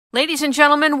Ladies and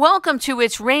gentlemen, welcome to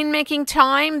It's Rainmaking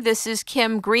Time. This is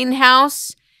Kim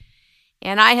Greenhouse,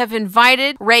 and I have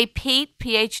invited Ray Peat,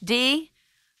 PhD,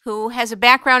 who has a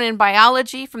background in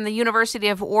biology from the University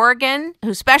of Oregon,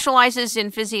 who specializes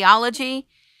in physiology.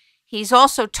 He's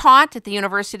also taught at the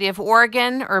University of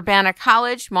Oregon, Urbana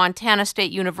College, Montana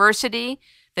State University,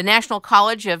 the National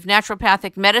College of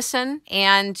Naturopathic Medicine,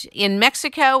 and in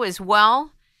Mexico as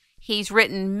well. He's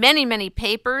written many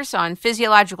papers on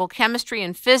physiological chemistry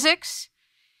and physics.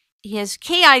 His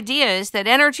key idea is that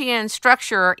energy and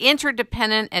structure are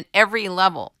interdependent at every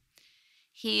level.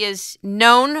 He is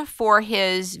known for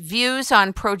his views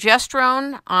on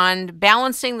progesterone, on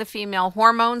balancing the female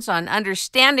hormones, on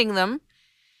understanding them.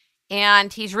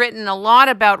 And he's written a lot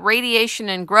about radiation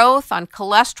and growth, on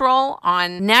cholesterol,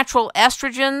 on natural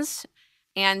estrogens,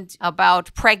 and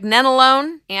about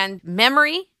pregnenolone and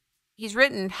memory. He's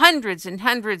written hundreds and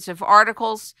hundreds of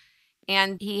articles,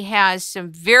 and he has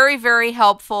some very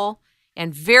helpful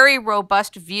and very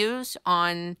robust views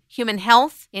on human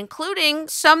health, including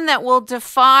some that will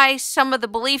defy some of the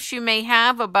beliefs you may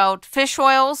have about fish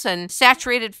oils and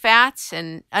saturated fats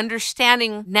and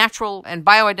understanding natural and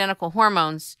bioidentical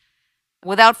hormones.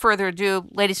 Without further ado,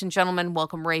 ladies and gentlemen,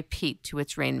 welcome Ray Peat to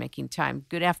It's Rainmaking Time.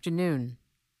 Good afternoon.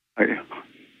 Hi.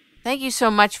 Thank you so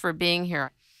much for being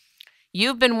here.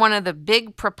 You've been one of the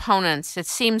big proponents, it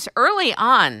seems early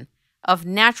on, of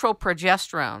natural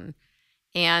progesterone.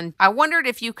 And I wondered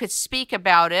if you could speak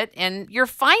about it and your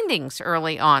findings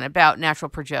early on about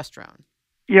natural progesterone.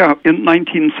 Yeah, in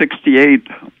 1968,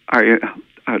 I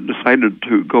decided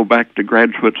to go back to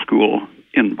graduate school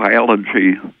in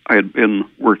biology. I had been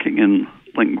working in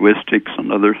linguistics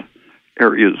and other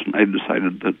areas, and I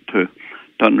decided that to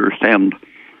understand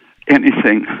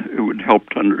anything, it would help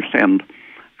to understand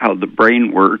how the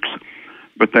brain works.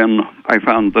 But then I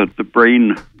found that the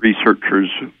brain researchers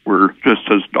were just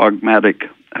as dogmatic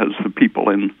as the people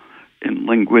in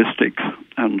linguistics.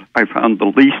 And I found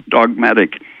the least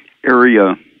dogmatic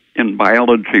area in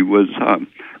biology was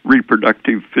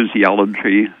reproductive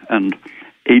physiology and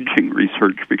aging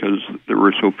research, because there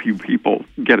were so few people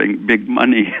getting big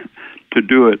money to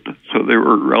do it, so they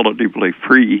were relatively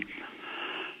free.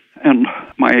 And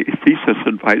my thesis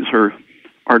advisor,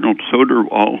 Arnold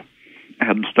Soderwall,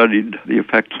 had studied the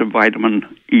effects of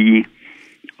vitamin E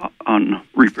on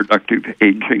reproductive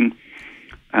aging,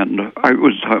 and I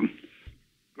was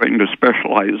going to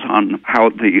specialize on how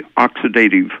the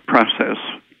oxidative process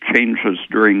changes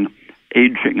during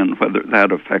aging and whether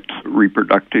that affects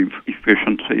reproductive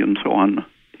efficiency and so on,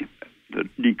 that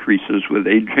decreases with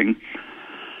aging.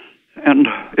 And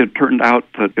it turned out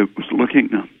that it was looking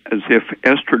as if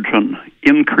estrogen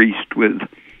increased with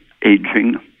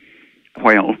aging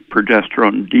while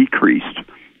progesterone decreased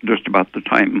just about the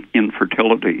time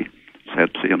infertility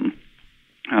sets in.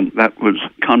 And that was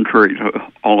contrary to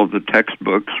all of the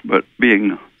textbooks, but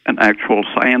being an actual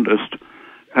scientist,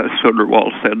 as Soderwall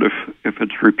said, if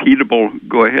it's repeatable,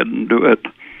 go ahead and do it.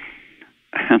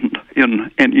 And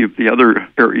in any of the other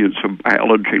areas of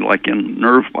biology, like in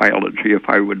nerve biology, if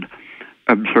I would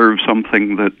observe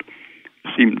something that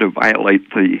seemed to violate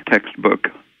the textbook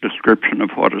description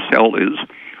of what a cell is,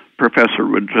 professor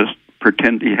would just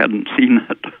pretend he hadn't seen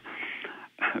it,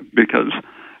 because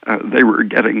they were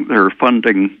getting their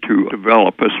funding to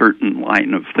develop a certain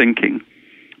line of thinking.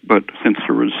 But since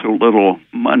there was so little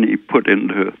money put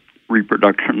into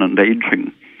reproduction and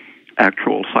aging,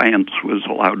 actual science was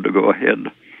allowed to go ahead.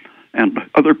 And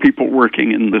other people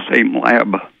working in the same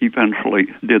lab eventually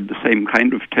did the same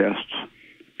kind of tests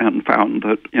and found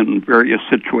that in various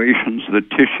situations the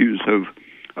tissues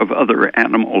of other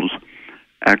animals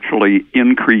actually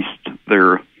increased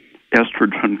their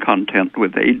estrogen content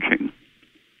with aging.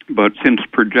 But since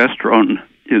progesterone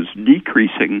is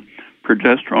decreasing,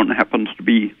 progesterone happens to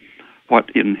be what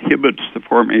inhibits the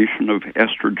formation of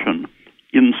estrogen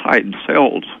inside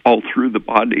cells all through the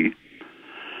body.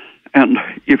 And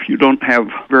if you don't have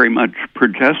very much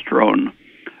progesterone,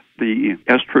 the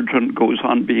estrogen goes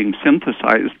on being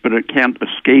synthesized, but it can't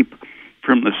escape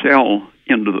from the cell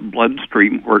into the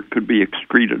bloodstream where it could be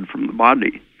excreted from the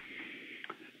body.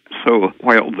 So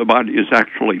while the body is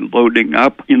actually loading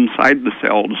up inside the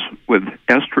cells with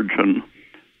estrogen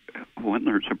when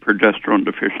there's a progesterone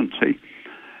deficiency,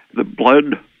 the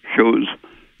blood shows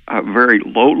a very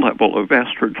low level of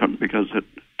estrogen because it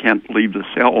can't leave the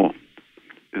cell.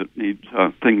 It needs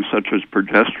things such as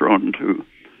progesterone to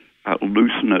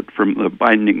loosen it from the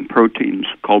binding proteins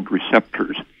called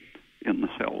receptors in the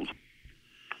cells.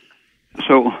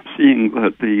 So seeing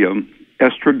that the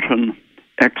estrogen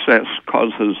excess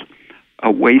causes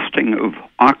a wasting of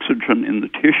oxygen in the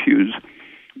tissues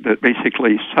that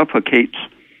basically suffocates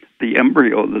the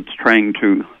embryo that's trying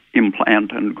to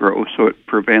implant and grow, so it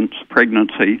prevents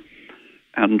pregnancy.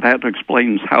 And that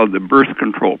explains how the birth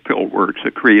control pill works.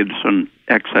 It creates an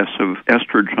excess of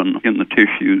estrogen in the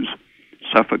tissues,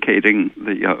 suffocating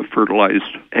the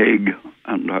fertilized egg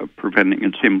and preventing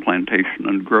its implantation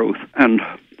and growth. And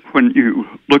when you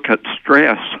look at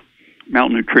stress,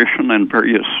 malnutrition, and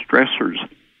various stressors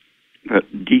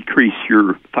that decrease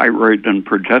your thyroid and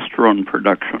progesterone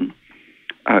production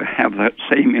have that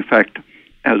same effect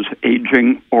as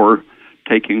aging or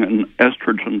taking an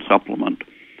estrogen supplement.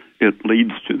 It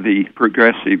leads to the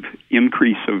progressive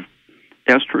increase of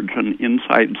estrogen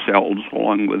inside cells,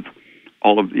 along with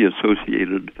all of the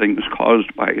associated things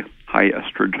caused by high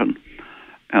estrogen.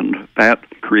 And that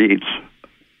creates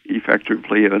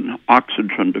effectively an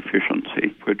oxygen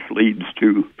deficiency, which leads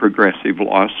to progressive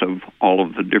loss of all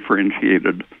of the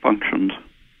differentiated functions.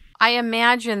 I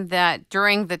imagine that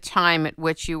during the time at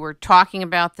which you were talking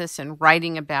about this and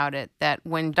writing about it, that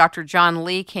when Dr. John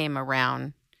Lee came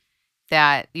around,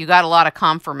 that you got a lot of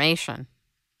confirmation.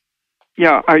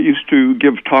 Yeah, I used to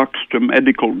give talks to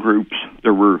medical groups.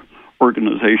 There were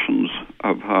organizations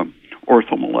of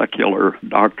orthomolecular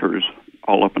doctors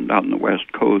all up and down the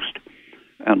West Coast.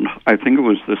 And I think it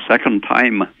was the second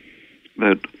time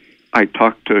that I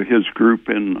talked to his group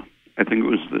in, I think it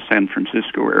was the San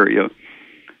Francisco area.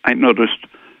 I noticed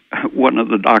one of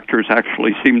the doctors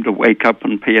actually seemed to wake up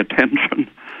and pay attention,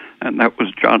 and that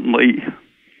was John Lee.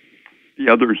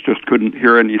 The others just couldn't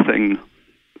hear anything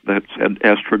that said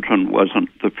estrogen wasn't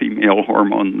the female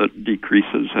hormone that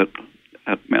decreases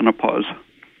at menopause.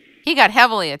 He got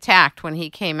heavily attacked when he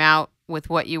came out with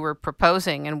what you were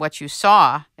proposing and what you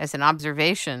saw as an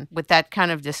observation with that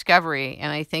kind of discovery,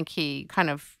 and I think he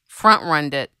kind of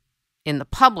front-runned it in the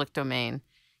public domain,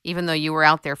 even though you were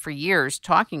out there for years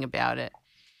talking about it.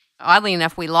 Oddly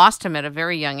enough, we lost him at a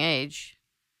very young age.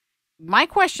 My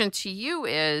question to you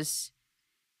is,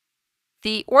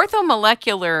 the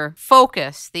orthomolecular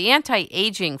focus, the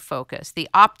anti-aging focus, the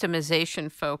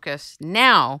optimization focus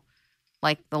now,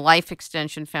 like the Life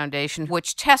Extension Foundation,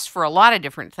 which tests for a lot of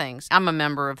different things. I'm a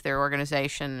member of their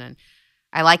organization, and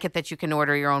I like it that you can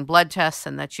order your own blood tests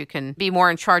and that you can be more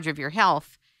in charge of your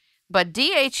health. But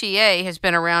DHEA has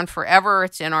been around forever.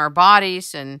 It's in our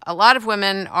bodies, and a lot of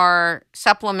women are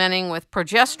supplementing with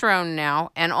progesterone now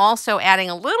and also adding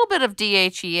a little bit of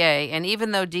DHEA. And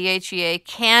even though DHEA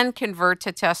can convert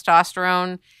to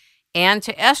testosterone and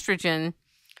to estrogen,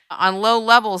 on low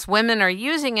levels, women are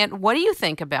using it. What do you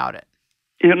think about it?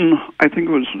 In, I think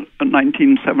it was a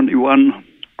 1971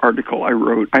 article I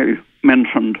wrote, I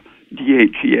mentioned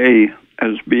DHEA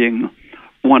as being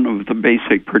one of the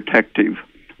basic protective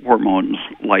hormones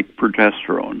like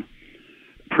progesterone.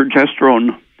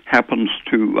 Progesterone happens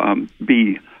to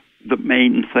be the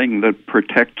main thing that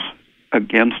protects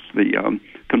against the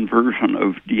conversion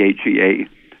of DHEA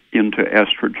into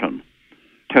estrogen.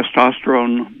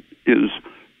 Testosterone is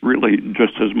really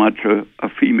just as much a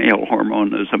female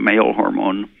hormone as a male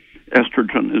hormone.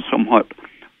 Estrogen is somewhat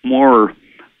more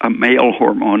a male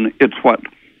hormone. It's what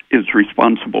is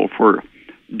responsible for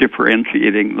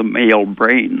differentiating the male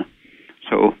brain.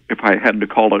 So if I had to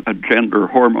call it a gender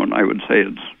hormone, I would say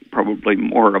it's probably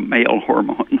more a male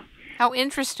hormone. How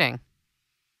interesting.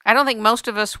 I don't think most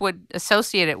of us would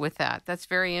associate it with that. That's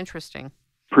very interesting.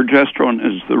 Progesterone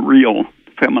is the real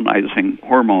feminizing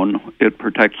hormone. It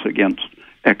protects against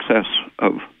excess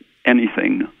of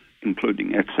anything,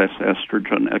 including excess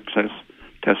estrogen, excess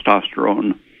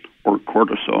testosterone, or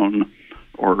cortisone,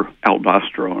 or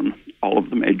aldosterone. All of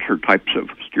the major types of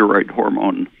steroid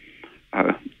hormone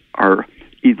are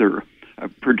either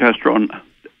progesterone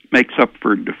makes up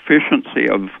for deficiency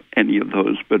of any of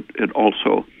those, but it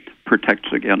also protects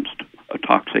against a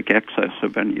toxic excess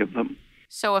of any of them.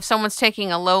 So if someone's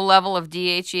taking a low level of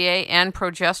DHEA and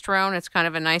progesterone, it's kind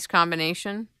of a nice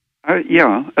combination?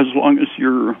 Yeah, as long as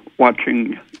you're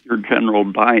watching your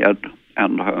general diet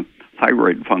and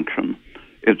thyroid function,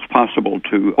 it's possible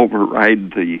to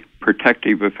override the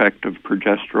protective effect of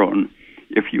progesterone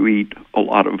if you eat a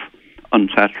lot of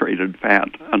unsaturated fat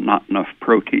and not enough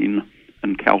protein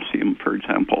and calcium, for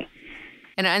example.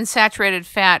 And unsaturated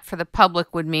fat for the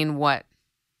public would mean what?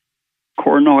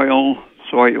 Corn oil,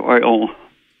 soy oil,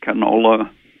 canola.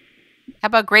 How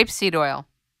about grapeseed oil?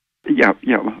 Yeah.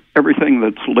 Everything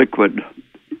that's liquid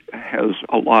has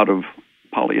a lot of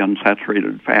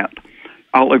polyunsaturated fat.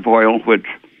 Olive oil, which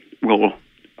will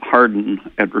harden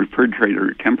at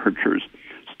refrigerator temperatures,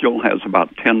 still has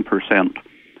about 10%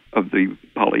 of the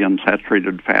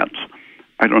polyunsaturated fats.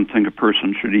 I don't think a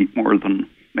person should eat more than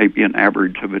maybe an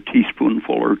average of a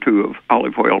teaspoonful or two of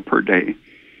olive oil per day.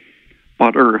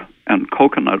 Butter and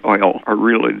coconut oil are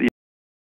really the